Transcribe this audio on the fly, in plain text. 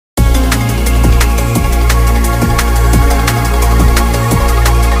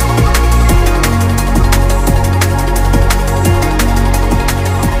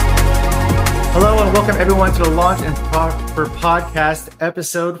Welcome everyone to the Launch and Prosper podcast,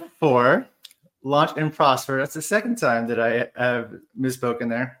 episode 4. Launch and Prosper. That's the second time that I have misspoken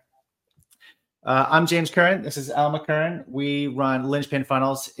there. I'm James Curran. This is Alma Curran. We run Linchpin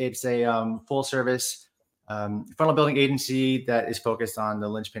Funnels. It's a full-service funnel building agency that is focused on the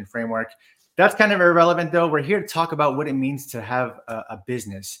Linchpin framework. That's kind of irrelevant, though. We're here to talk about what it means to have a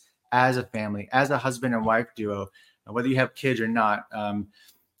business as a family, as a husband and wife duo, whether you have kids or not.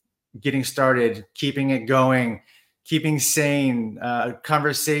 Getting started, keeping it going, keeping sane,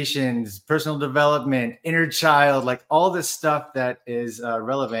 conversations, personal development, inner child, like all this stuff that is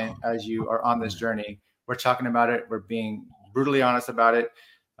relevant as you are on this journey. We're talking about it. We're being brutally honest about it,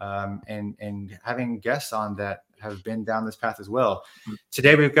 and having guests on that have been down this path as well.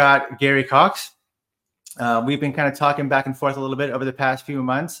 Today, we've got Gary Coxe. We've been kind of talking back and forth a little bit over the past few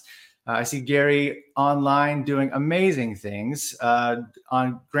months. I see Gary online doing amazing things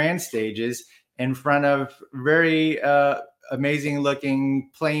on grand stages in front of very amazing looking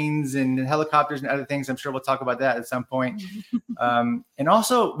planes and helicopters and other things. I'm sure we'll talk about that at some point. And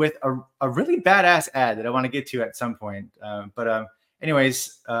also with a really badass ad that I want to get to at some point.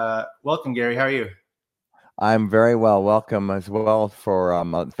 Anyways, welcome, Gary. How are you? I'm very well. Welcome as well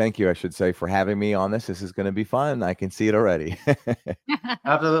for, thank you, I should say, for having me on this. This is going to be fun. I can see it already.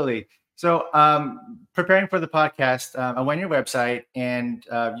 Absolutely. So preparing for the podcast, I went on your website and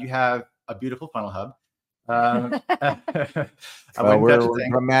you have a beautiful funnel hub. We're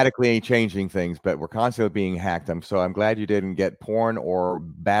dramatically changing things, but we're constantly being hacked. I'm glad you didn't get porn or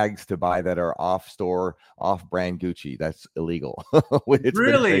bags to buy that are off-store, off-brand Gucci. That's illegal. It's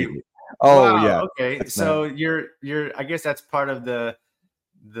really? Oh, wow. yeah. Okay. That's so you're I guess that's part of the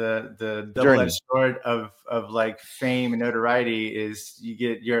double-edged sword of like fame and notoriety is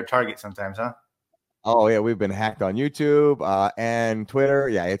you're a target sometimes, huh? Oh yeah, we've been hacked on YouTube and Twitter.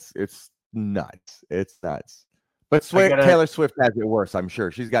 Yeah, it's nuts. It's nuts. But Taylor Swift has it worse, I'm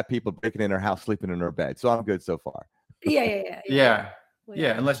sure. She's got people breaking in her house, sleeping in her bed. So I'm good so far. Yeah.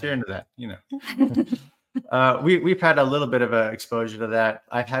 Unless you're into that, you know. We've had a little bit of a exposure to that.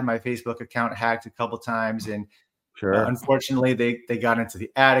 I've had my Facebook account hacked a couple times, and unfortunately, they got into the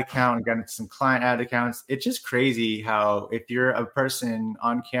ad account and got into some client ad accounts. It's just crazy how if you're a person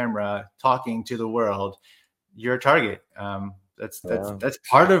on camera talking to the world, you're a target. That's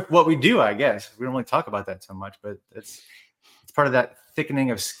part of what we do, I guess. We don't really talk about that so much, but it's part of that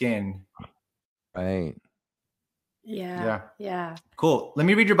thickening of skin. Right. Yeah. Cool. Let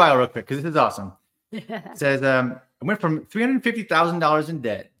me read your bio real quick because this is awesome. It says, I went from $350,000 in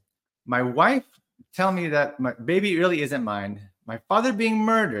debt. My wife telling me that my baby really isn't mine. My father being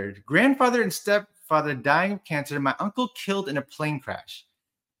murdered. Grandfather and stepfather dying of cancer. My uncle killed in a plane crash.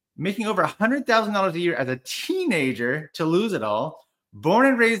 Making over $100,000 a year as a teenager to lose it all. Born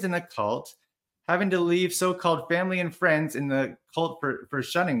and raised in a cult. Having to leave so-called family and friends in the cult for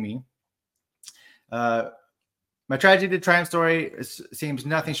shunning me. My tragedy to triumph story seems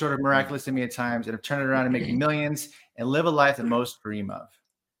nothing short of miraculous to me at times, and I've turned it around and making millions and live a life that most dream of.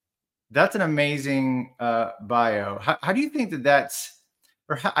 That's an amazing bio. How do you think that's,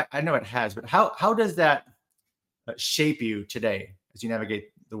 or I know it has, but how does that shape you today as you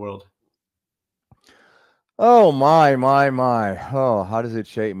navigate the world? Oh my. Oh, how does it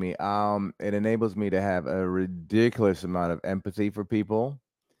shape me? It enables me to have a ridiculous amount of empathy for people.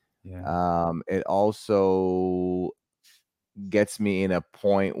 Yeah. It also gets me in a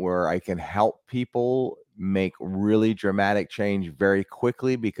point where I can help people make really dramatic change very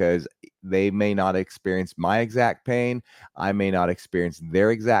quickly because they may not experience my exact pain. I may not experience their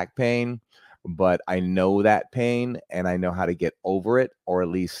exact pain, but I know that pain and I know how to get over it or at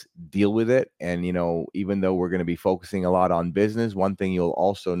least deal with it. And, even though we're going to be focusing a lot on business, one thing you'll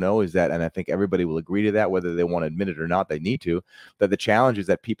also know is that, and I think everybody will agree to that, whether they want to admit it or not, they need to, that the challenges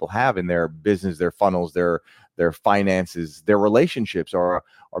that people have in their business, their funnels, their finances, their relationships are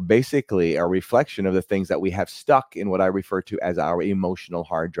basically a reflection of the things that we have stuck in what I refer to as our emotional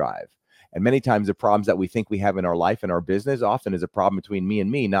hard drive. And many times the problems that we think we have in our life and our business often is a problem between me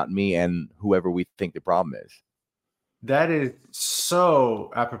and me, not me and whoever we think the problem is. That is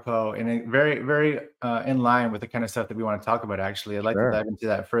so apropos and very, very in line with the kind of stuff that we want to talk about, actually. I'd like to dive into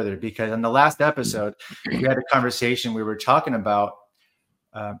that further because in the last episode, we had a conversation. We were talking about,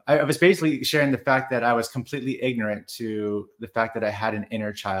 I was basically sharing the fact that I was completely ignorant to the fact that I had an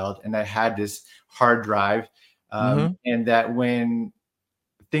inner child and I had this hard drive. And that when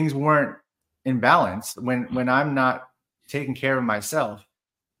things weren't in balance, when I'm not taking care of myself,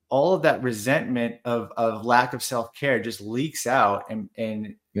 all of that resentment of lack of self-care just leaks out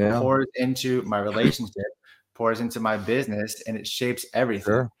and pours into my relationship, pours into my business, and it shapes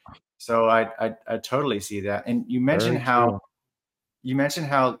everything. So I totally see that. And you mentioned how you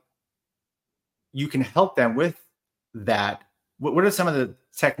can help them with that. What are some of the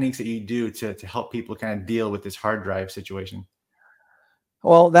techniques that you do to help people kind of deal with this hard drive situation?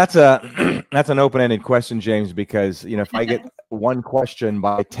 Well, that's a that's an open-ended question, James, because if I get one question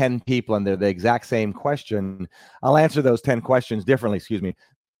by 10 people and they're the exact same question, I'll answer those 10 questions differently. Excuse me.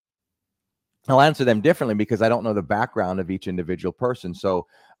 I'll answer them differently because I don't know the background of each individual person. So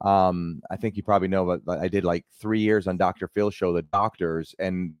I think you probably know, but I did like 3 years on Dr. Phil's show, The Doctors,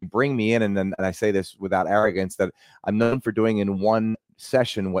 and bring me in. And I say this without arrogance, that I'm known for doing in one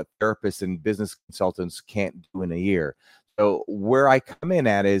session what therapists and business consultants can't do in a year. So where I come in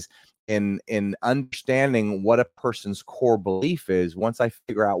at is in understanding what a person's core belief is. Once I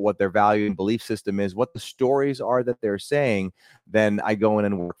figure out what their value and belief system is, what the stories are that they're saying, then I go in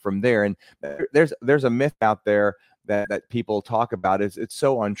and work from there. And there's a myth out there that people talk about. It's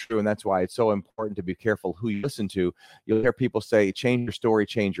so untrue, and that's why it's so important to be careful who you listen to. You'll hear people say, change your story,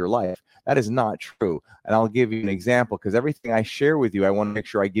 change your life. That is not true. And I'll give you an example, because everything I share with you, I want to make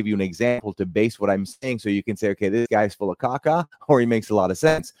sure I give you an example to base what I'm saying, so you can say, okay, this guy's full of caca, or he makes a lot of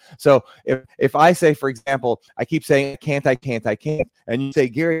sense. So if I say, for example, I keep saying, I can't, and you say,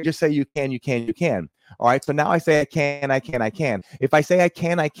 Gary, just say you can. All right. So now I say I can. If I say I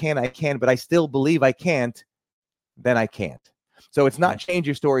can, but I still believe I can't, then I can't. So it's not change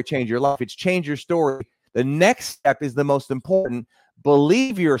your story, change your life. It's change your story. The next step is the most important.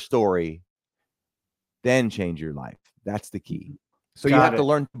 Believe your story, then change your life. That's the key. So you have to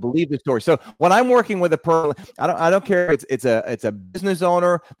learn to believe the story. So when I'm working with a person, I don't care if it's a business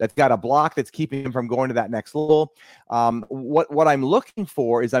owner that's got a block that's keeping him from going to that next level. What I'm looking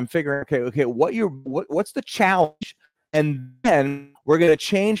for is I'm figuring, okay, what's the challenge? And then we're going to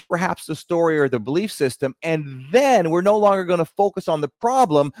change perhaps the story or the belief system. And then we're no longer going to focus on the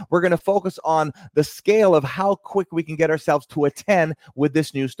problem. We're going to focus on the scale of how quick we can get ourselves to a 10 with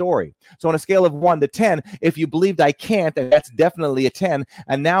this new story. So on a scale of 1 to 10, if you believed I can't, then that's definitely a 10.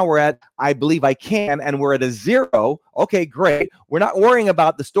 And now we're at I believe I can, and we're at a 0. Okay, great. We're not worrying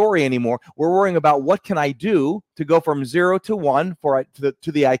about the story anymore. We're worrying about what can I do to go from 0 to 1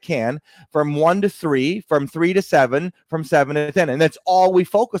 to the I can, from 1 to 3, from 3 to 7, from 7 to 10. And that's all we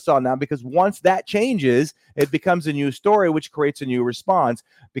focus on now, because once that changes, it becomes a new story, which creates a new response,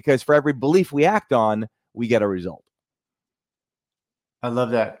 because for every belief we act on, we get a result. I love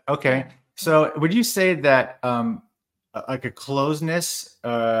that. Okay. So would you say that like a closeness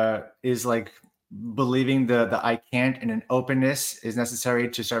is like believing the I can't, and an openness is necessary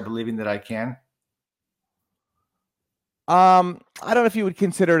to start believing that I can? I don't know if you would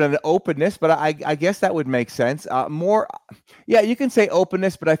consider it an openness, but I guess that would make sense. Yeah, you can say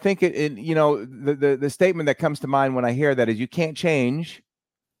openness, but I think the statement that comes to mind when I hear that is you can't change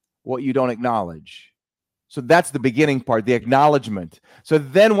what you don't acknowledge. So that's the beginning part, the acknowledgement. So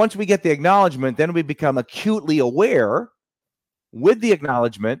then once we get the acknowledgement, then we become acutely aware with the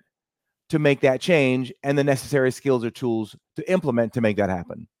acknowledgement to make that change, and the necessary skills or tools to implement to make that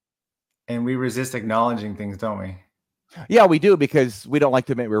happen. And we resist acknowledging things, don't we? Yeah, we do, because we don't like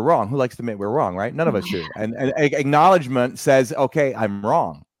to admit we're wrong. Who likes to admit we're wrong, right? None of us do. And acknowledgement says, okay, I'm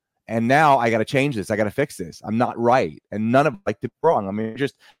wrong. And now I got to change this. I got to fix this. I'm not right. And none of us like to be wrong. I mean,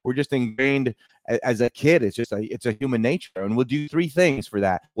 we're just ingrained as a kid. It's a human nature. And we'll do 3 things for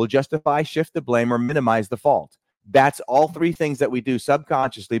that. We'll justify, shift the blame, or minimize the fault. That's all 3 things that we do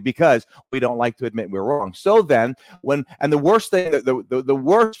subconsciously, because we don't like to admit we're wrong. So then the worst thing, the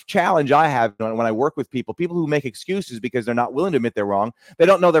worst challenge I have when I work with people who make excuses because they're not willing to admit they're wrong, they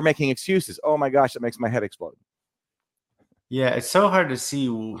don't know they're making excuses. Oh my gosh, that makes my head explode. Yeah, it's so hard to see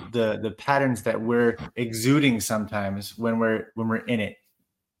the patterns that we're exuding sometimes when we're in it,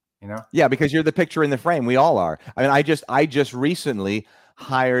 Yeah, because you're the picture in the frame. We all are. I mean, I just recently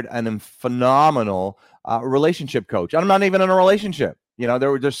hired a phenomenal relationship coach. I'm not even in a relationship.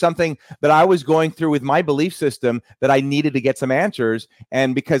 There's something that I was going through with my belief system that I needed to get some answers.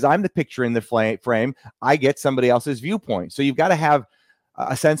 And because I'm the picture in the frame, I get somebody else's viewpoint. So you've got to have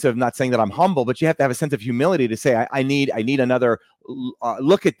a sense of, not saying that I'm humble, but you have to have a sense of humility to say, I need another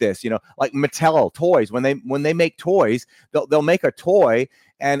look at this. Like Mattel toys, when they make toys, they'll make a toy,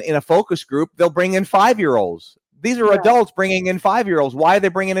 and in a focus group, they'll bring in 5-year-olds. These are adults bringing in 5-year-olds. Why are they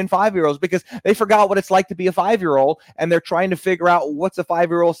bringing in 5-year-olds? Because they forgot what it's like to be a 5-year-old, and they're trying to figure out, what's a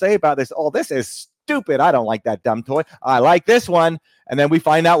 5-year-old say about this? Oh, this is stupid. I don't like that dumb toy. I like this one. And then we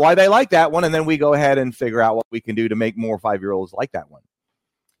find out why they like that one, and then we go ahead and figure out what we can do to make more 5-year-olds like that one.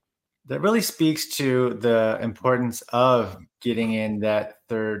 That really speaks to the importance of getting in that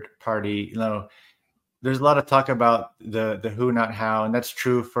third party, there's a lot of talk about the who, not how, and that's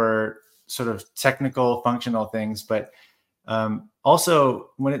true for sort of technical, functional things. But also,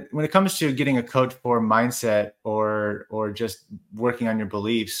 when it comes to getting a coach for mindset or just working on your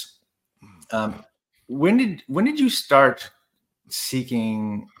beliefs, when did you start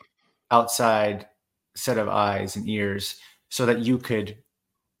seeking outside set of eyes and ears so that you could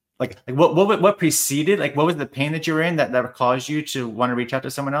like what preceded, like what was the pain that you were in that caused you to want to reach out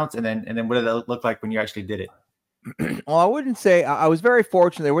to someone else, and then what did that look like when you actually did it? Well, I wouldn't say I was very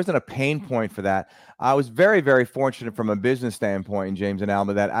fortunate. There wasn't a pain point for that. I was very, very fortunate from a business standpoint, James and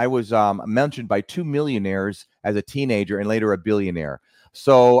Alma, that I was mentioned by two millionaires as a teenager and later a billionaire.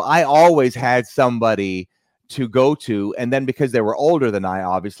 So I always had somebody to go to. And then because they were older than I,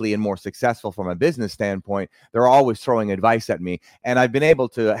 obviously, and more successful from a business standpoint, they're always throwing advice at me. And I've been able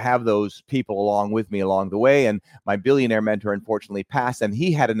to have those people along with me along the way. And my billionaire mentor, unfortunately, passed, and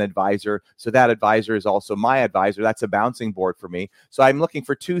he had an advisor. So that advisor is also my advisor. That's a bouncing board for me. So I'm looking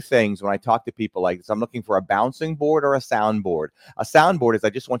for two things when I talk to people like this. I'm looking for a bouncing board or a soundboard. A soundboard is I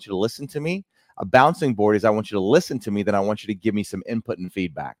just want you to listen to me. A bouncing board is I want you to listen to me, then I want you to give me some input and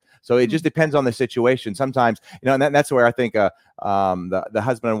feedback. So it just depends on the situation. Sometimes, and that's where I think the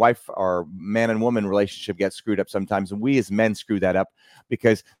husband and wife or man and woman relationship gets screwed up sometimes. And we as men screw that up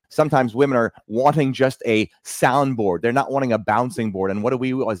because sometimes women are wanting just a soundboard. They're not wanting a bouncing board. And what do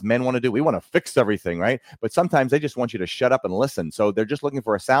we as men want to do? We want to fix everything, right? But sometimes they just want you to shut up and listen. So they're just looking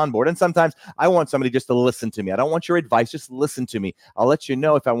for a soundboard. And sometimes I want somebody just to listen to me. I don't want your advice. Just listen to me. I'll let you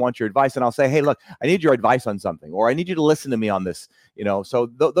know if I want your advice. And I'll say, hey, look, I need your advice on something, or I need you to listen to me on this. So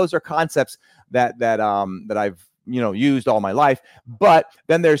those are concepts that I've used all my life. But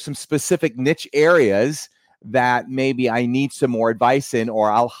then there's some specific niche areas that maybe I need some more advice in, or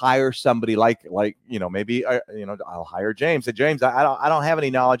I'll hire somebody maybe I'll hire James. Say, James, I don't have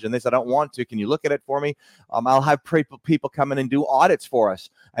any knowledge in this. I don't want to. Can you look at it for me? I'll have people come in and do audits for us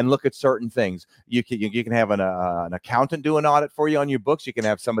and look at certain things. You can have an accountant do an audit for you on your books. You can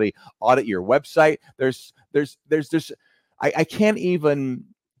have somebody audit your website. There's I can't even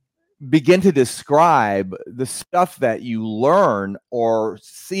begin to describe the stuff that you learn or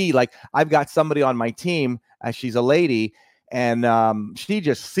see. Like I've got somebody on my team, she's a lady, and she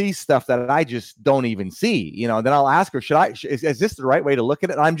just sees stuff that I just don't even see. Then I'll ask her, is this the right way to look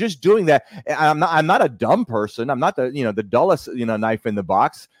at it? And I'm just doing that. I'm not a dumb person. I'm not the dullest knife in the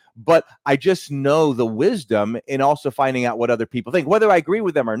box. But I just know the wisdom in also finding out what other people think, whether I agree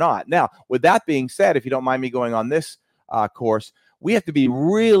with them or not. Now, with that being said, if you don't mind me going on this course, we have to be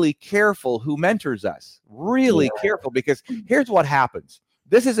really careful who mentors us, really careful, because here's what happens.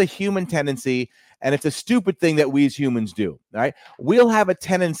 This is a human tendency, and it's a stupid thing that we as humans do, right? We'll have a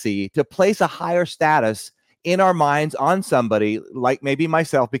tendency to place a higher status in our minds on somebody, like maybe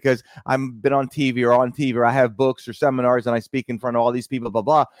myself, because I've been on TV or I have books or seminars and I speak in front of all these people, blah,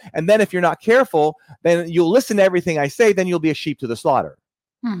 blah. And then if you're not careful, then you'll listen to everything I say, then you'll be a sheep to the slaughter.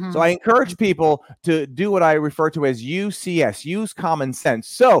 So I encourage people to do what I refer to as UCS, use common sense.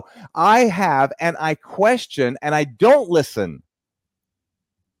 So I question and I don't listen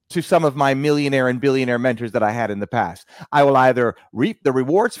to some of my millionaire and billionaire mentors that I had in the past. I will either reap the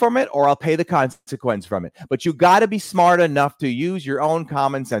rewards from it or I'll pay the consequence from it. But you got to be smart enough to use your own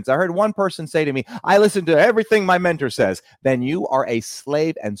common sense. I heard one person say to me, I listen to everything my mentor says. Then you are a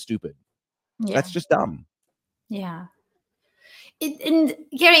slave and stupid. Yeah. That's just dumb. Yeah. And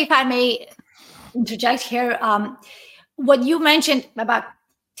Gary, if I may interject here, what you mentioned about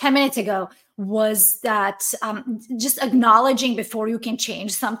 10 minutes ago was that just acknowledging before you can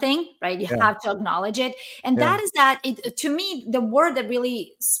change something, right? You have to acknowledge it. And that is to me, the word that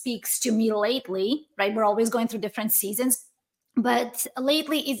really speaks to me lately, right? We're always going through different seasons, but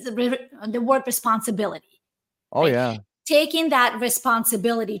lately is the word responsibility. Oh, right? Yeah. Taking that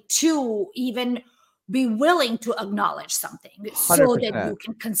responsibility to even be willing to acknowledge something 100%. So that you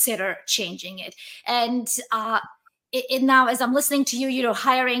can consider changing it. And now, as I'm listening to you,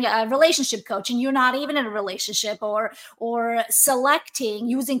 hiring a relationship coach, and you're not even in a relationship, or selecting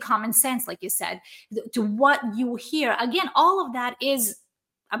using common sense, like you said, to what you hear. Again, all of that is,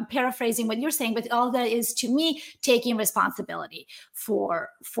 I'm paraphrasing what you're saying, but all that is to me taking responsibility for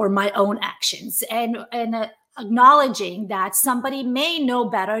my own actions and acknowledging that somebody may know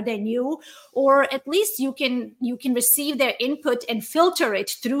better than you, or at least you can receive their input and filter it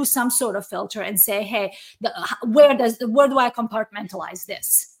through some sort of filter and say, hey, where do I compartmentalize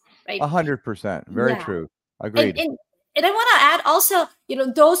this? Right. 100%. Very true. Agreed. And I want to add also,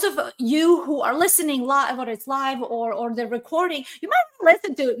 those of you who are listening live, whether it's live or the recording, you might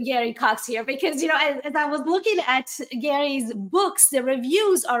listen to Gary Coxe here, because, as I was looking at Gary's books, the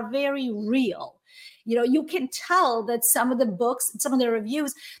reviews are very real. You can tell that some of the books, some of the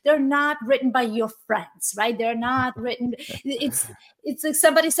reviews, they're not written by your friends, right? They're not written. It's like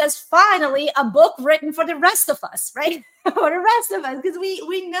somebody says, finally, a book written for the rest of us, right? For the rest of us, because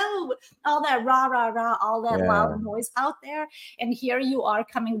we know all that rah, rah, rah, all that loud noise out there. And here you are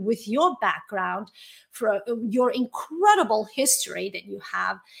coming with your background, for your incredible history that you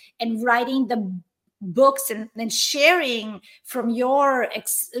have, and writing the books and sharing from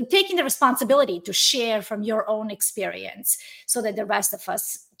taking the responsibility to share from your own experience, so that the rest of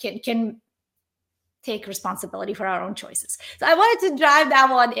us can take responsibility for our own choices. So I wanted to drive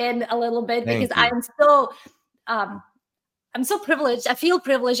that one in a little bit, because I'm so privileged. I feel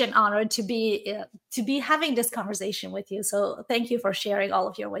privileged and honored to be having this conversation with you. So thank you for sharing all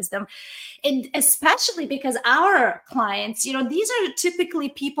of your wisdom. And especially because our clients, these are typically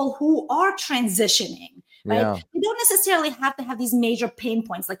people who are transitioning, right? Yeah. You don't necessarily have to have these major pain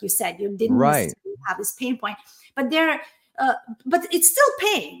points. Like you said, you didn't necessarily have this pain point, but but it's still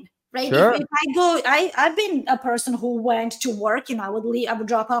pain. Right. Sure. If I go, I've been a person who went to work, I would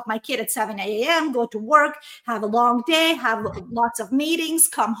drop off my kid at 7 a.m., go to work, have a long day, have lots of meetings,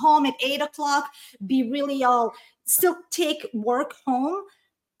 come home at 8 o'clock, be really still take work home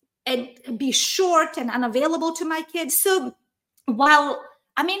and be short and unavailable to my kids. So while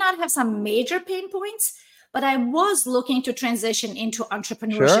I may not have some major pain points, but I was looking to transition into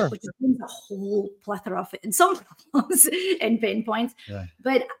entrepreneurship, which is a whole plethora of some problems and pain points. Yeah.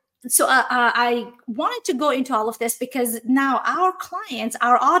 But so I wanted to go into all of this because now our clients,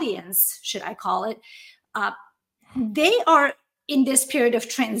 our audience, should I call it, they are in this period of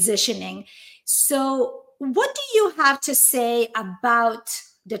transitioning. So what do you have to say about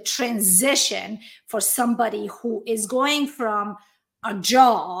the transition for somebody who is going from a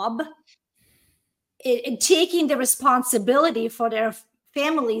job and taking the responsibility for their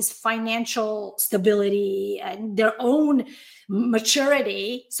family's financial stability and their own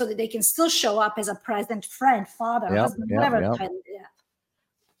maturity, so that they can still show up as a present friend, father, husband, whatever title they have?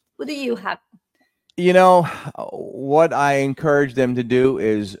 What do you have? What I encourage them to do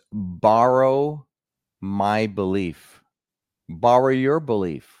is borrow my belief, borrow your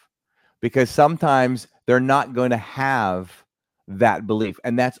belief, because sometimes they're not going to have that belief.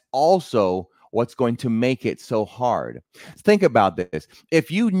 And that's also what's going to make it so hard. Think about this.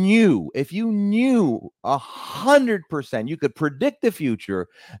 If you knew 100%, you could predict the future,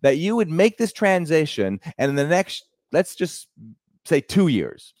 that you would make this transition, and in the next, let's just say 2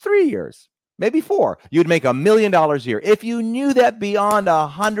 years, 3 years, maybe 4, you'd make $1 million a year. If you knew that beyond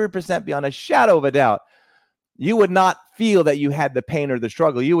 100%, beyond a shadow of a doubt, you would not feel that you had the pain or the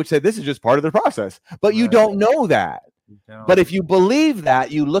struggle. You would say, this is just part of the process. But you don't know that. But if you believe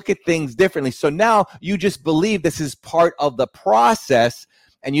that, you look at things differently. So now you just believe this is part of the process,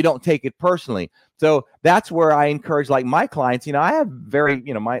 and you don't take it personally. So that's where I encourage, like, my clients. I have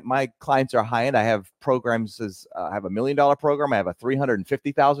my clients are high end. I have programs I have $1 million program. I have a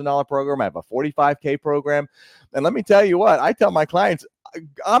 $350,000 program. I have a $45K program. And let me tell you what, I tell my clients,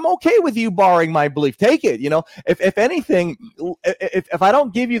 I'm okay with you borrowing my belief. Take it. If anything, if I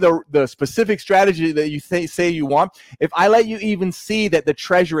don't give you the specific strategy that you say you want, if I let you even see that the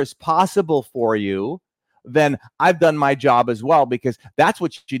treasure is possible for you, then I've done my job as well, because that's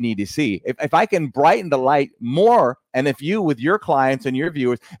what you need to see. If I can brighten the light more, and if you, with your clients and your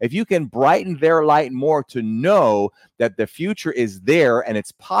viewers, if you can brighten their light more to know that the future is there and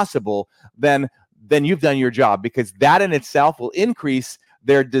it's possible, then you've done your job, because that in itself will increase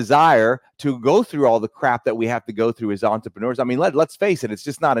their desire to go through all the crap that we have to go through as entrepreneurs. I mean, let's face it, it's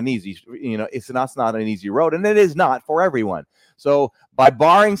just not an easy, it's not an easy road, and it is not for everyone. So by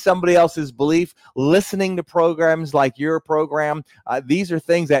borrowing somebody else's belief, listening to programs like your program, these are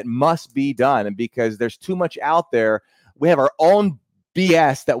things that must be done. And because there's too much out there, we have our own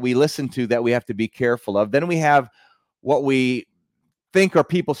BS that we listen to that we have to be careful of. Then we have what we think are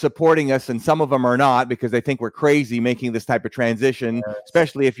people supporting us, and some of them are not, because they think we're crazy making this type of transition,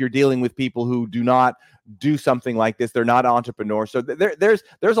 especially if you're dealing with people who do not do something like this. They're not entrepreneurs. So there's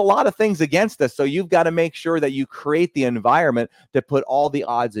a lot of things against us. So you've got to make sure that you create the environment to put all the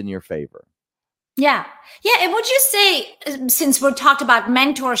odds in your favor. Yeah. And would you say, since we're talked about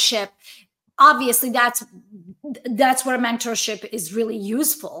mentorship, obviously that's where mentorship is really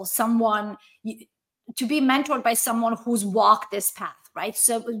useful. To be mentored by someone who's walked this path, right?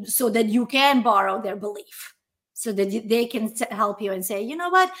 So that you can borrow their belief, so that they can help you and say, you know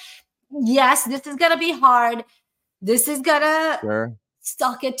what? Yes, this is going to be hard. This is going to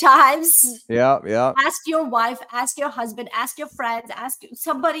suck at times. Yeah. Ask your wife, ask your husband, ask your friends, ask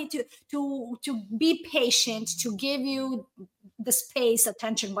somebody to be patient, to give you the space,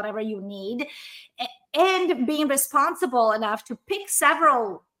 attention, whatever you need. and being responsible enough to pick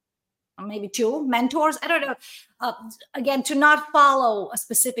several, maybe 2 mentors. I don't know. Again, to not follow a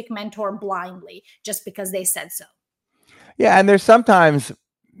specific mentor blindly just because they said so. Yeah, and there's sometimes,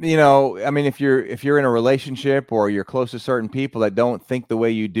 I mean, if you're in a relationship or you're close to certain people that don't think the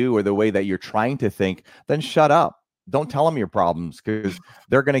way you do or the way that you're trying to think, then shut up. Don't tell them your problems, because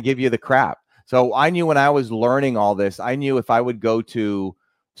they're going to give you the crap. So I knew when I was learning all this, I knew if I would go to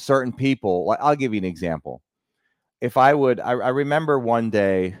certain people, like, I'll give you an example. If I remember one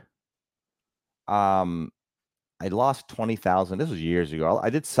day, I lost 20,000. This was years ago. I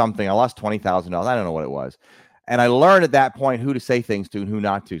did something. I lost $20,000. I don't know what it was. And I learned at that point who to say things to and who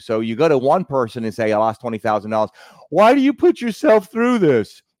not to. So you go to one person and say, I lost $20,000. Why do you put yourself through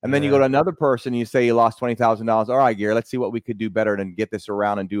this? And then you go to another person and you say you lost $20,000. All right, Gary, let's see what we could do better and get this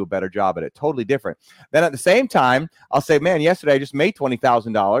around and do a better job at it. Totally different. Then at the same time, I'll say, man, yesterday I just made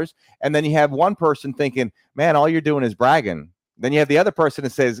 $20,000. And then you have one person thinking, man, all you're doing is bragging. Then you have the other person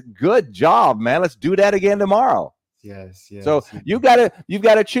that says, good job, man. Let's do that again tomorrow. Yes. So you've got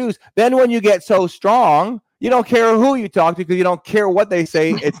to choose. Then when you get so strong, you don't care who you talk to because you don't care what they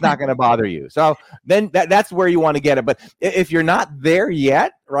say. It's not going to bother you. So then that's where you want to get it. But if you're not there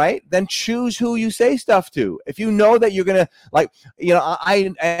yet, right, then choose who you say stuff to. If you know that you're going to, like,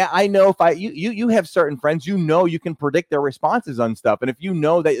 I know if you have certain friends, you can predict their responses on stuff. And if you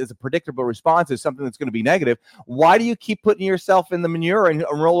know that it's a predictable response is something that's going to be negative, why do you keep putting yourself in the manure and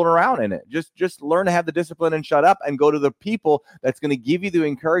rolling around in it? Just learn to have the discipline and shut up and go to the people that's going to give you the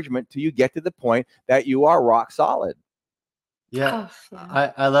encouragement till you get to the point that you are rock solid. Yeah,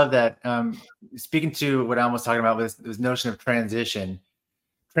 I love that. Speaking to what I was talking about with this notion of transition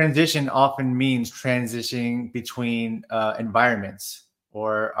often means transitioning between environments,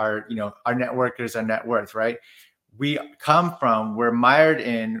 or our networkers, our net worth, right? We're mired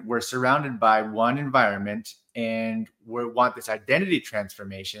in, we're surrounded by one environment, and we want this identity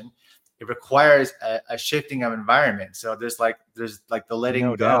transformation. It requires a shifting of environment. So there's the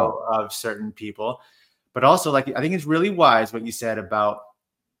letting go of certain people. But also, I think it's really wise what you said about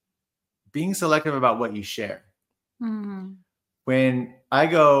being selective about what you share. Mm-hmm. When I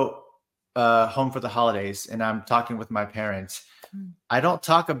go home for the holidays and I'm talking with my parents, I don't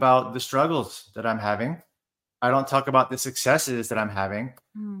talk about the struggles that I'm having. I don't talk about the successes that I'm having.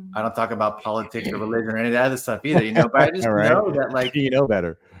 I don't talk about politics or religion or any of that other stuff either, but I just know that, you know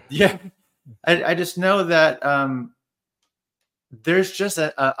better. Yeah. I just know that there's just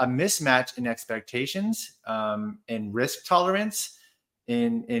a mismatch in expectations, in risk tolerance,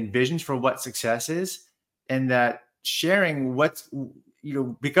 in visions for what success is, and that sharing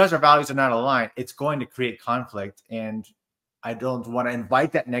because our values are not aligned, it's going to create conflict, and I don't want to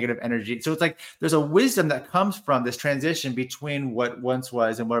invite that negative energy. So it's like there's a wisdom that comes from this transition between what once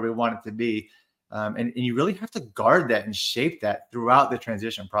was and where we want it to be, and you really have to guard that and shape that throughout the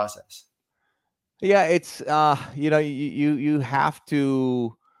transition process. Yeah, it's you have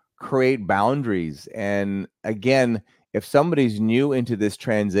to create boundaries. And again, if somebody's new into this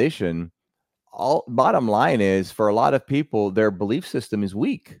transition, bottom line is, for a lot of people, their belief system is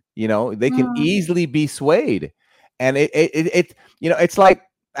weak. They can easily be swayed. And it's like,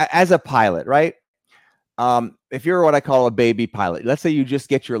 as a pilot, right? If you're what I call a baby pilot, let's say you just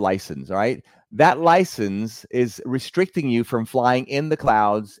get your license, right? That license is restricting you from flying in the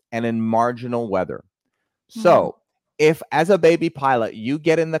clouds and in marginal weather. So if, as a baby pilot, you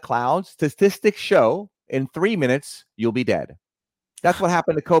get in the clouds, statistics show in 3 minutes, you'll be dead. That's what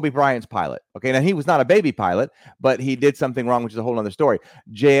happened to Kobe Bryant's pilot. Okay, now he was not a baby pilot, but he did something wrong, which is a whole other story.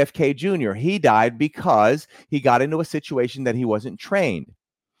 JFK Jr., he died because he got into a situation that he wasn't trained.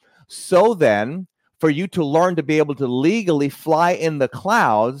 So then, for you to learn to be able to legally fly in the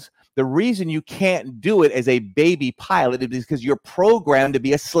clouds, the reason you can't do it as a baby pilot is because you're programmed to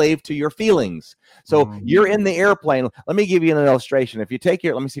be a slave to your feelings. So you're in the airplane. Let me give you an illustration. If you take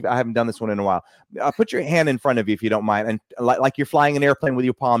let me see if I haven't done this one in a while. Put your hand in front of you if you don't mind, and like you're flying an airplane with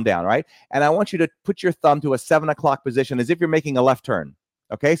your palm down, right? And I want you to put your thumb to a 7 o'clock position as if you're making a left turn.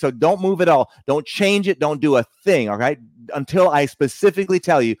 Okay, so don't move at all. Don't change it. Don't do a thing, all right, until I specifically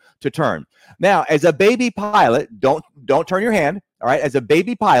tell you to turn. Now, as a baby pilot, don't turn your hand, all right? As a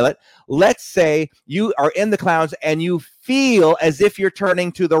baby pilot, let's say you are in the clouds and you feel as if you're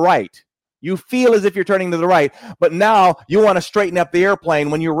turning to the right. You feel as if you're turning to the right, but now you want to straighten up the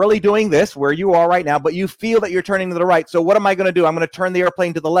airplane when you're really doing this, where you are right now, but you feel that you're turning to the right. So what am I going to do? I'm going to turn the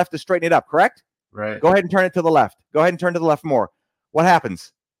airplane to the left to straighten it up, correct? Right. Go ahead and turn it to the left. Go ahead and turn to the left more. What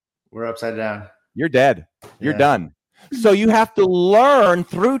happens? We're upside down. You're dead. You're done. So you have to learn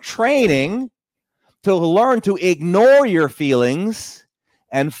through training to learn to ignore your feelings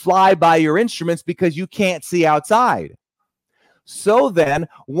and fly by your instruments because you can't see outside. So then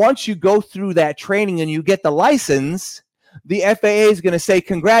once you go through that training and you get the license, the FAA is going to say,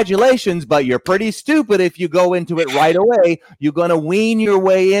 congratulations, but you're pretty stupid if you go into it right away. You're going to wean your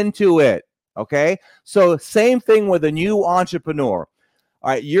way into it. Okay. So same thing with a new entrepreneur. All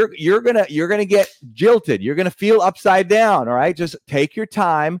right. You're going to get jilted. You're going to feel upside down. All right. Just take your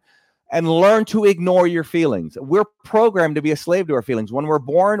time and learn to ignore your feelings. We're programmed to be a slave to our feelings. When we're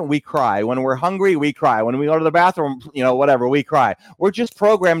born, we cry. When we're hungry, we cry. When we go to the bathroom, whatever, we cry. We're just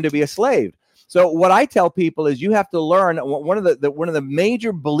programmed to be a slave. So what I tell people is you have to learn. One of the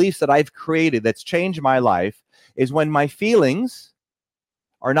major beliefs that I've created that's changed my life is when my feelings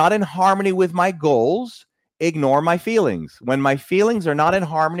are not in harmony with my goals, ignore my feelings. When my feelings are not in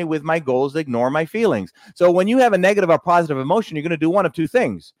harmony with my goals, ignore my feelings. So when you have a negative or positive emotion, you're going to do one of two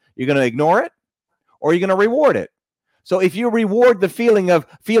things. You're going to ignore it or you're going to reward it. So if you reward the feeling of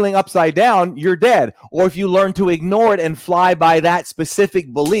feeling upside down, you're dead. Or if you learn to ignore it and fly by that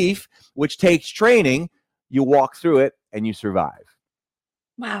specific belief, which takes training, you walk through it and you survive.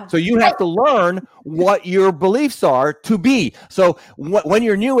 Wow. So you have to learn what your beliefs are to be. So when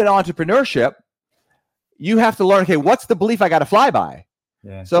you're new in entrepreneurship, you have to learn, okay, what's the belief I got to fly by?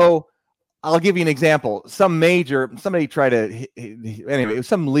 Yeah. So I'll give you an example. Somebody tried to, anyway, it was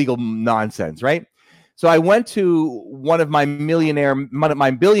some legal nonsense, right? So I went to one of my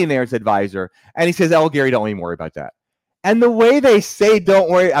billionaire's advisor, and he says, "Oh, Gary, don't even worry about that." And the way they say, "Don't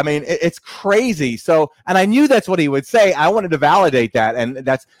worry," I mean, it's crazy. So, and I knew that's what he would say. I wanted to validate that.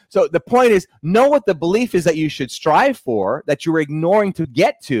 And so the point is, know what the belief is that you should strive for, that you're ignoring to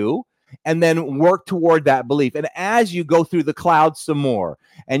get to, and then work toward that belief. And as you go through the clouds some more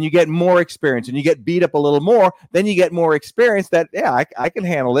and you get more experience and you get beat up a little more, then you get more experience that, yeah, I can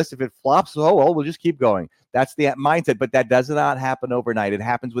handle this. If it flops, oh, well, we'll just keep going. That's the mindset. But that does not happen overnight. It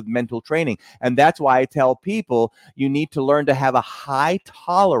happens with mental training. And that's why I tell people you need to learn to have a high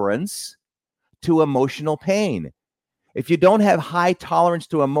tolerance to emotional pain. If you don't have high tolerance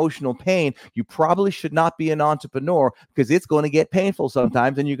to emotional pain, you probably should not be an entrepreneur because it's going to get painful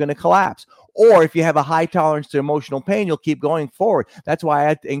sometimes and you're going to collapse. Or if you have a high tolerance to emotional pain, you'll keep going forward. That's why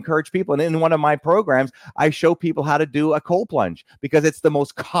I encourage people. And in one of my programs, I show people how to do a cold plunge because it's the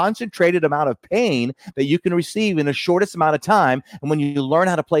most concentrated amount of pain that you can receive in the shortest amount of time. And when you learn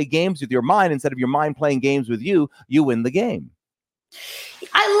how to play games with your mind instead of your mind playing games with you, you win the game.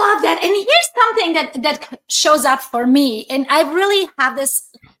 I love that. And here's something that shows up for me. And I really have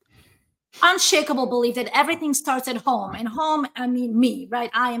this unshakable belief that everything starts at home. And home, I mean me, right?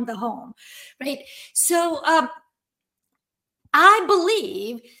 I am the home, right? So I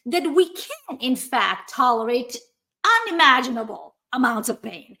believe that we can, in fact, tolerate unimaginable amounts of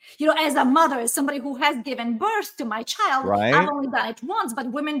pain. As a mother, as somebody who has given birth to my child, right. I've only done it once,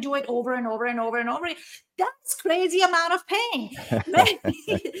 but women do it over and over and over and over. That's crazy amount of pain. Right?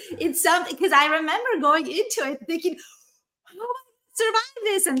 It's something, because I remember going into it thinking, oh, survive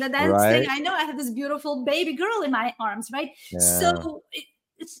this. And then saying, I know I have this beautiful baby girl in my arms, right? Yeah. So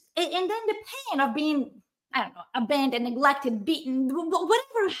and then the pain of being, I don't know, abandoned, neglected, beaten,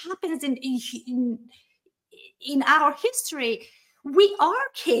 whatever happens in our history, we are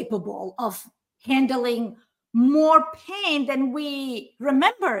capable of handling more pain than we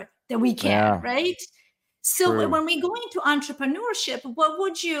remember that we can, right? So True. When we go into entrepreneurship, what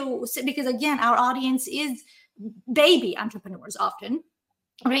would you say? Because again, our audience is baby entrepreneurs often,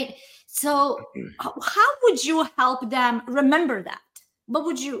 right? So how would you help them remember that?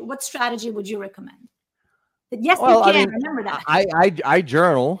 What strategy would you recommend? Yes, you can. Remember that. I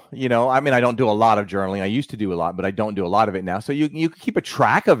journal, I don't do a lot of journaling. I used to do a lot, but I don't do a lot of it now. So you can keep a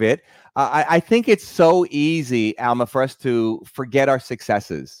track of it. I think it's so easy, Alma, for us to forget our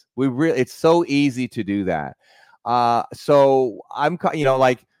successes. It's so easy to do that. So I'm,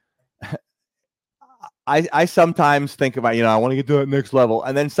 I sometimes think about, I want to get to that next level.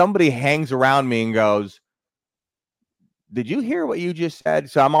 And then somebody hangs around me and goes, did you hear what you just said?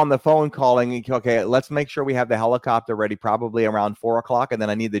 So I'm on the phone calling. Okay, let's make sure we have the helicopter ready probably around 4:00. And then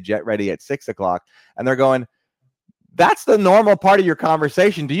I need the jet ready at 6:00. And they're going, that's the normal part of your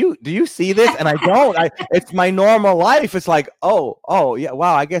conversation. Do you see this? And I don't. It's my normal life. It's like, oh, yeah,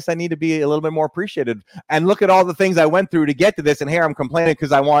 wow, I guess I need to be a little bit more appreciated. And look at all the things I went through to get to this. And here I'm complaining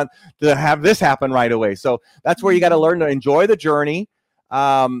because I want to have this happen right away. So that's where you got to learn to enjoy the journey.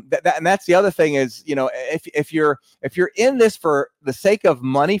 And that's the other thing is, if you're in this for the sake of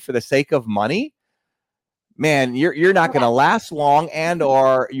money, man, you're not going to last long, and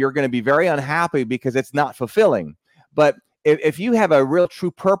or you're going to be very unhappy because it's not fulfilling. But if you have a real true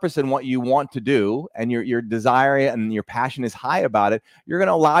purpose in what you want to do, and your desire and your passion is high about it, you're going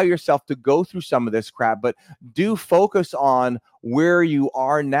to allow yourself to go through some of this crap, but do focus on where you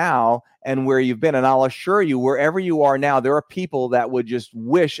are now and where you've been. And I'll assure you, wherever you are now, there are people that would just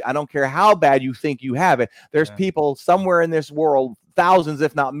wish, I don't care how bad you think you have it, there's people somewhere in this world, thousands,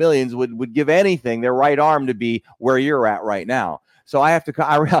 if not millions, would give anything, their right arm, to be where you're at right now. So I have to,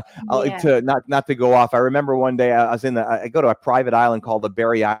 to not to go off. I remember one day I was I go to a private island called the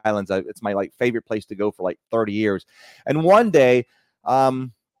Berry Islands. It's my favorite place to go for 30 years. And one day, I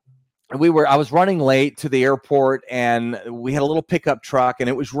was running late to the airport, and we had a little pickup truck, and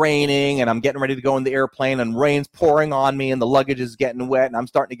it was raining, and I'm getting ready to go in the airplane, and rain's pouring on me, and the luggage is getting wet, and I'm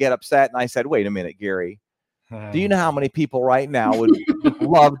starting to get upset. And I said, wait a minute, Gary, do you know how many people right now would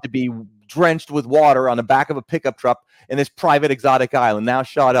love to be drenched with water on the back of a pickup truck in this private exotic island? Now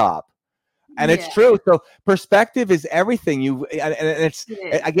shut up. And it's true. So perspective is everything. And it's,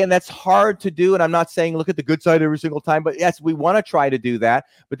 again, that's hard to do. And I'm not saying look at the good side every single time, but yes, we want to try to do that,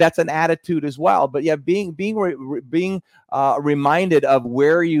 but that's an attitude as well. But yeah, being reminded of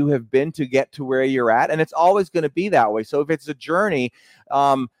where you have been to get to where you're at. And it's always going to be that way. So if it's a journey,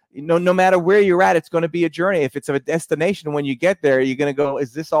 no matter where you're at, it's going to be a journey. If it's a destination, when you get there, you're going to go,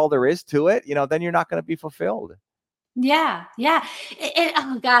 is this all there is to it? Then you're not going to be fulfilled. Yeah.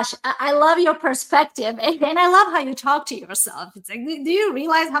 Oh gosh, I love your perspective, and I love how you talk to yourself. It's like, do you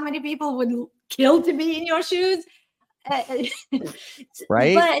realize how many people would kill to be in your shoes?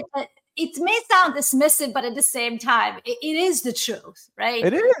 Right. But it may sound dismissive, but at the same time, it is the truth, right?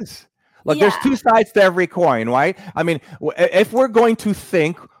 It is. Look, there's two sides to every coin, right? I mean, if we're going to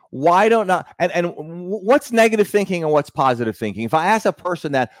think, why don't not? And what's negative thinking and what's positive thinking? If I ask a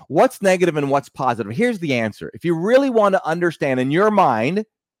person that, what's negative and what's positive? Here's the answer. If you really want to understand in your mind,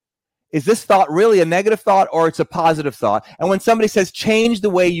 is this thought really a negative thought or it's a positive thought? And when somebody says change the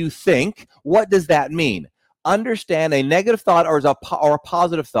way you think, what does that mean? Understand a negative thought or a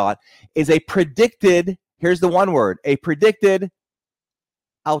positive thought is a predicted, here's the one word, a predicted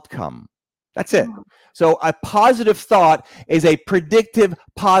outcome. That's it. So a positive thought is a predictive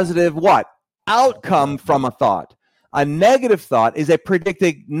positive what? Outcome from a thought. A negative thought is a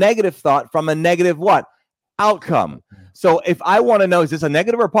predicted negative thought from a negative what? Outcome. So if I want to know, is this a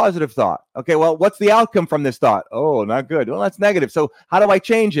negative or positive thought? Okay, well, what's the outcome from this thought? Oh, not good. Well, that's negative. So how do I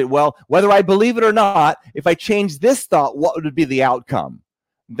change it? Well, whether I believe it or not, if I change this thought, what would be the outcome?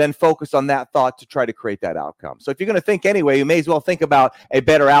 Then focus on that thought to try to create that outcome. So if you're going to think anyway, you may as well think about a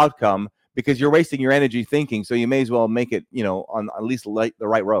better outcome, because you're wasting your energy thinking. So you may as well make it, on at least the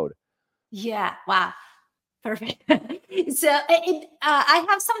right road. Yeah. Wow. Perfect. So I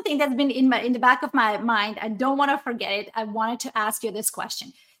have something that's been in the back of my mind. I don't want to forget it. I wanted to ask you this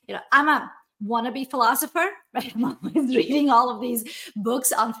question. I'm a wannabe philosopher, right? I'm always reading all of these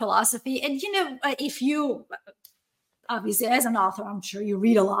books on philosophy. And, if you, obviously as an author, I'm sure you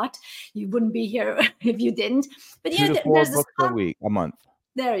read a lot. You wouldn't be here if you didn't. But, 2 to 4 books a month.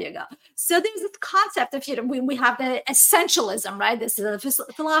 There you go. So there's this concept of, we have the essentialism, right? This is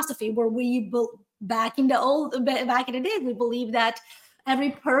a philosophy where back in the day, we believe that every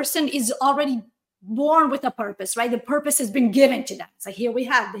person is already born with a purpose, right? The purpose has been given to them. It's like, here we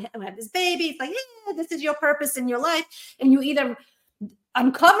have this baby. It's like, yeah, this is your purpose in your life. And you either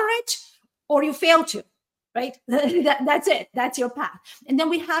uncover it or you fail to. Right? That's it. That's your path. And then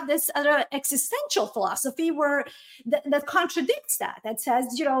we have this other existential philosophy where that contradicts that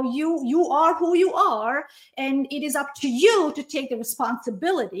says, you are who you are, and it is up to you to take the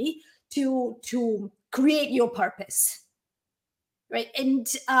responsibility to create your purpose. Right. And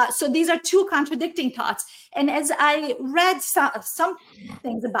so these are two contradicting thoughts. And as I read some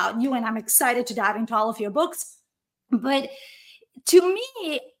things about you, and I'm excited to dive into all of your books, but to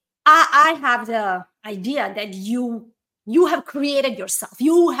me, I have the idea that you have created yourself.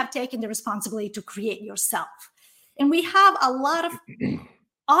 You have taken the responsibility to create yourself. And we have a lot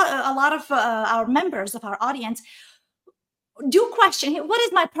of our members of our audience do question, what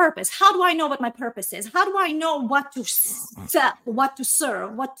is my purpose? How do I know what my purpose is? How do I know what to sell, what to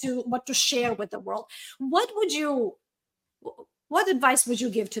serve, what to share with the world? What advice would you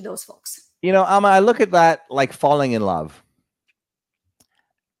give to those folks? I look at that like falling in love.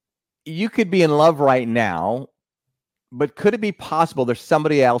 You could be in love right now, but could it be possible there's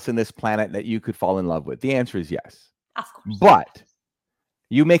somebody else in this planet that you could fall in love with? The answer is yes. Of course. But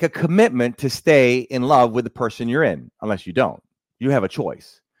you make a commitment to stay in love with the person you're in, unless you don't. You have a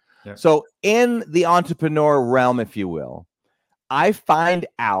choice. Yeah. So in the entrepreneur realm, if you will, I find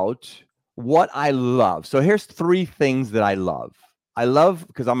out what I love. So here's 3 things that I love. I love,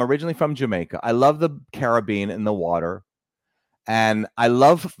 because I'm originally from Jamaica, I love the Caribbean and the water. And I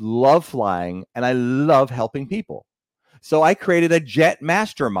love flying, and I love helping people. So I created a jet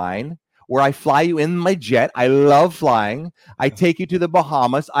mastermind where I fly you in my jet. I love flying. I take you to the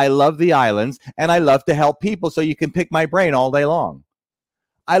Bahamas. I love the islands, and I love to help people, so you can pick my brain all day long.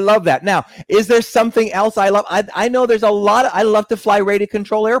 I love that. Now, is there something else I love? I know there's a lot. I love to fly radio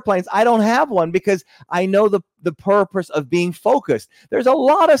control airplanes. I don't have one because I know the purpose of being focused. There's a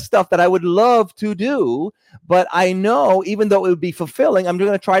lot of stuff that I would love to do, but I know even though it would be fulfilling, I'm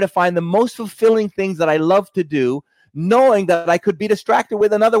going to try to find the most fulfilling things that I love to do, knowing that I could be distracted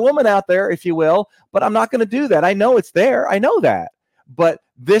with another woman out there, if you will, but I'm not going to do that. I know it's there. I know that. But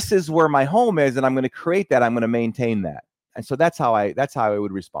this is where my home is, and I'm going to create that. I'm going to maintain that. And so that's how I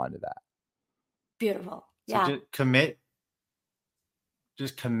would respond to that. Beautiful. So Yeah.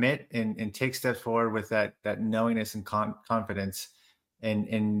 Just commit and take steps forward with that knowingness and confidence.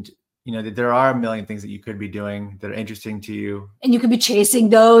 And you know that there are a million things that you could be doing that are interesting to you. And you could be chasing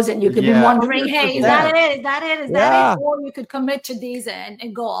those, and you could be wondering, hey, is that it? Is that it? Is that it? Or you could commit to these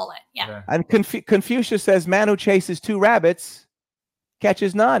and go all in. Yeah. And Confucius says, man who chases 2 rabbits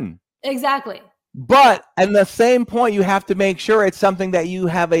catches none. Exactly. But at the same point, you have to make sure it's something that you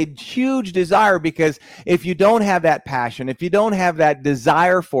have a huge desire, because if you don't have that passion, if you don't have that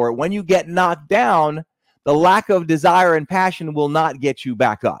desire for it, when you get knocked down, the lack of desire and passion will not get you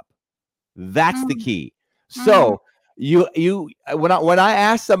back up. That's the key. So when I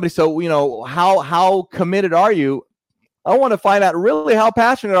ask somebody, so you know, how committed are you? I want to find out really how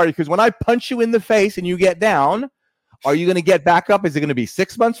passionate are you, because when I punch you in the face and you get down, are you going to get back up? Is it going to be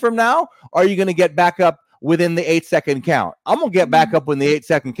 6 months from now? Or are you going to get back up within the 8-second count? I'm going to get back up within the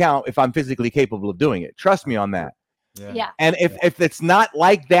 8-second count if I'm physically capable of doing it. Trust me on that. Yeah. And if it's not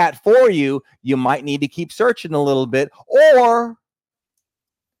like that for you, you might need to keep searching a little bit, or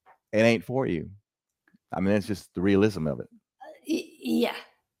it ain't for you. I mean, it's just the realism of it. Yeah.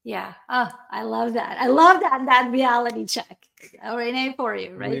 Yeah. Oh, I love that. I love that reality check. Or it ain't for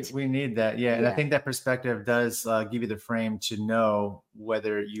you, right? We need that. Yeah. And I think that perspective does give you the frame to know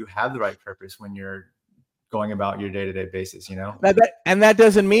whether you have the right purpose when you're going about your day-to-day basis, you know? And that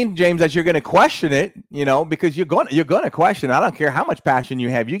doesn't mean, James, that you're going to question it, you know, because you're going to question. I don't care how much passion you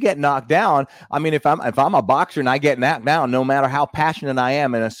have. You get knocked down. I mean, if I'm a boxer and I get knocked down, no matter how passionate I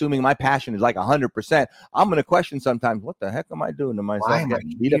am, and assuming my passion is like 100%, I'm going to question sometimes, what the heck am I doing to myself?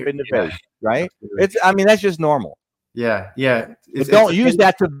 Getting beat up in the face, right? That's just normal. Yeah. Yeah. Don't use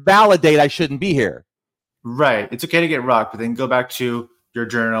that to validate I shouldn't be here. Right. It's okay to get rocked, but then go back to your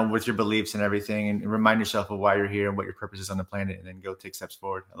journal with your beliefs and everything, and remind yourself of why you're here and what your purpose is on the planet, and then go take steps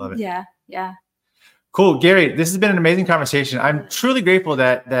forward. I love it. Yeah. Yeah. Cool. Gary, this has been an amazing conversation. I'm truly grateful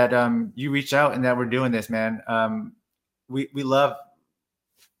that you reached out and that we're doing this, man. We love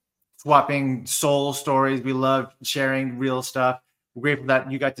swapping soul stories. We love sharing real stuff. We're grateful that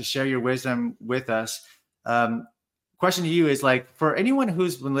you got to share your wisdom with us. Question to you is, like, for anyone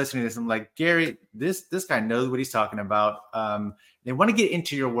who's been listening to this, I'm like, Gary, this guy knows what he's talking about. They want to get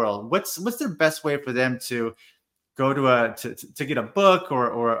into your world. What's their best way for them to go to get a book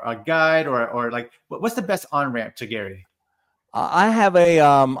or a guide or like, what's the best on-ramp to Gary? I have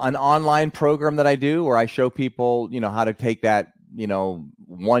an online program that I do where I show people, you know, how to take that, you know,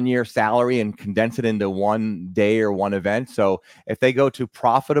 1 year salary and condense it into one day or one event. So if they go to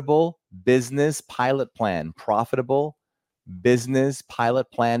Profitable Business Pilot Plan,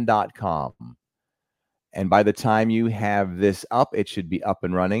 profitablebusinesspilotplan.com. And by the time you have this up, it should be up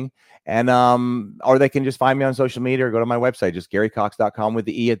and running. And or they can just find me on social media or go to my website, just GaryCoxe.com with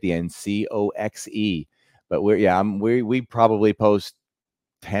the E at the end, COXE. But we probably post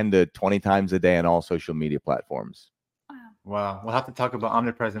 10 to 20 times a day on all social media platforms. Wow. We'll have to talk about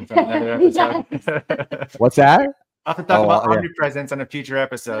omnipresence on another episode. What's that? I'll have to talk about omnipresence on a future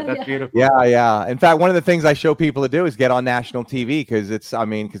episode. That's beautiful. Yeah. In fact, one of the things I show people to do is get on national TV, because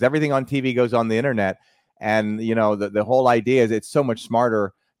everything on TV goes on the internet. And, you know, the whole idea is it's so much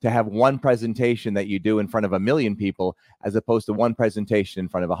smarter to have one presentation that you do in front of 1 million people as opposed to one presentation in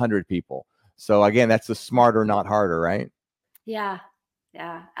front of 100 people. So again, that's the smarter, not harder, right? Yeah.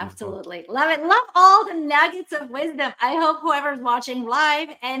 Yeah, absolutely. Love it. Love all the nuggets of wisdom. I hope whoever's watching live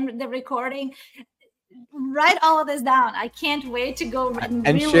and the recording, write all of this down. I can't wait to go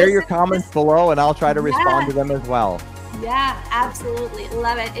and share your comments below, and I'll try to respond to them as well. Yeah, absolutely.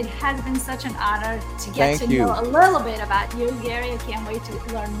 Love it. It has been such an honor to get to know a little bit about you, Gary. I can't wait to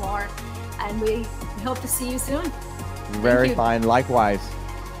learn more. And we hope to see you soon. Very fine. Likewise.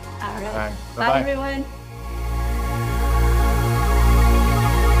 All right. Bye, everyone.